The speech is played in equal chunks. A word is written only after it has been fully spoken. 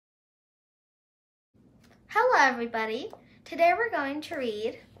Hello everybody! Today we're going to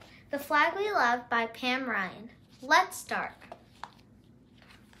read The Flag We Love by Pam Ryan. Let's start.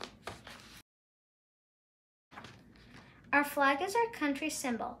 Our flag is our country's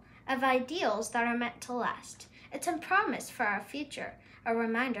symbol of ideals that are meant to last. It's a promise for our future, a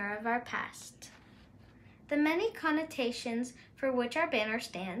reminder of our past. The many connotations for which our banner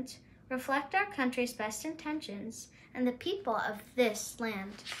stands reflect our country's best intentions and the people of this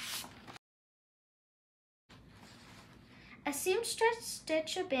land. A seamstress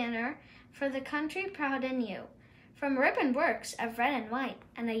stitched a banner for the country proud in you, from ribbon works of red and white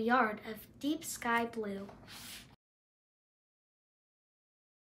and a yard of deep sky blue.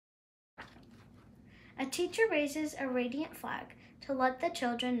 A teacher raises a radiant flag to let the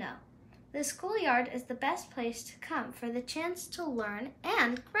children know the schoolyard is the best place to come for the chance to learn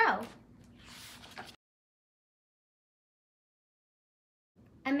and grow.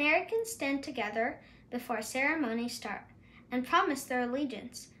 Americans stand together before ceremonies start and promise their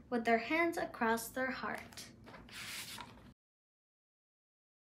allegiance with their hands across their heart.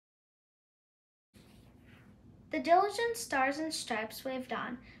 The diligent stars and stripes waved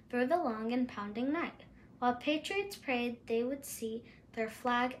on through the long and pounding night, while patriots prayed they would see their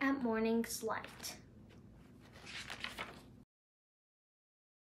flag at morning's light.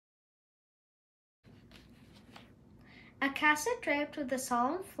 A cassock draped with a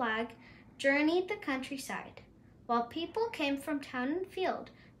solemn flag journeyed the countryside, while people came from town and field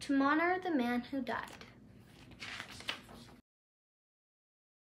to honor the man who died.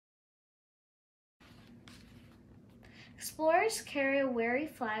 Explorers carry a weary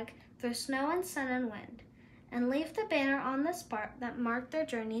flag through snow and sun and wind, and leave the banner on the spot that marked their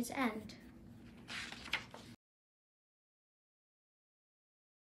journey's end.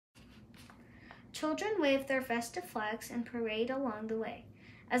 Children wave their festive flags and parade along the way,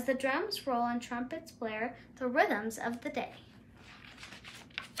 as the drums roll and trumpets blare the rhythms of the day.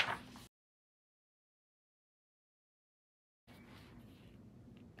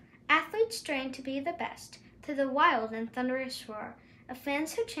 Athletes strain to be the best through the wild and thunderous roar of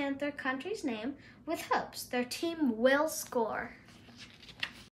fans who chant their country's name with hopes their team will score.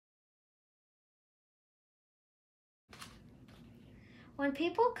 When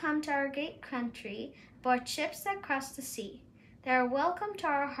people come to our great country aboard ships that cross the sea, they are welcomed to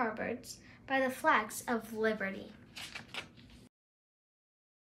our harbors by the flags of liberty.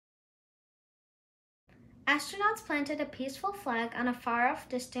 Astronauts planted a peaceful flag on a far-off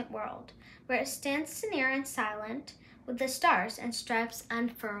distant world, where it stands serene and silent, with the stars and stripes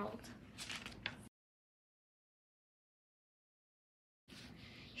unfurled.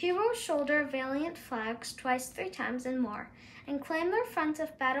 Heroes shoulder valiant flags twice, 3 times, and more, and claim their fronts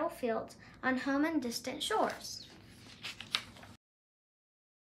of battlefields on home and distant shores.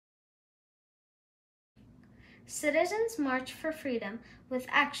 Citizens march for freedom with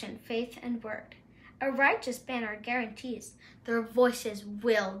action, faith, and word. A righteous banner guarantees their voices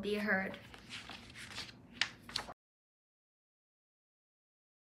will be heard.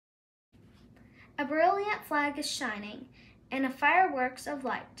 A brilliant flag is shining in a fireworks of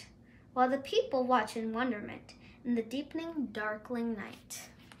light, while the people watch in wonderment in the deepening, darkling night.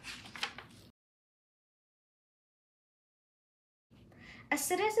 A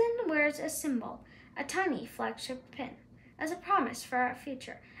citizen wears a symbol, a tiny flagship pin, as a promise for our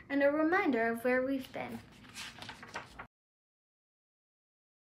future and a reminder of where we've been.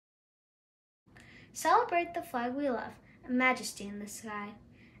 Celebrate the flag we love, a majesty in the sky,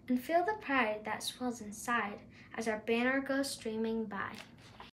 and feel the pride that swells inside as our banner goes streaming by.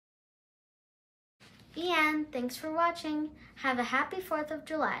 The end. Thanks for watching. Have a happy 4th of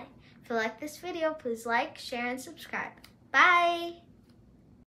July. If you like this video, please like, share, and subscribe. Bye!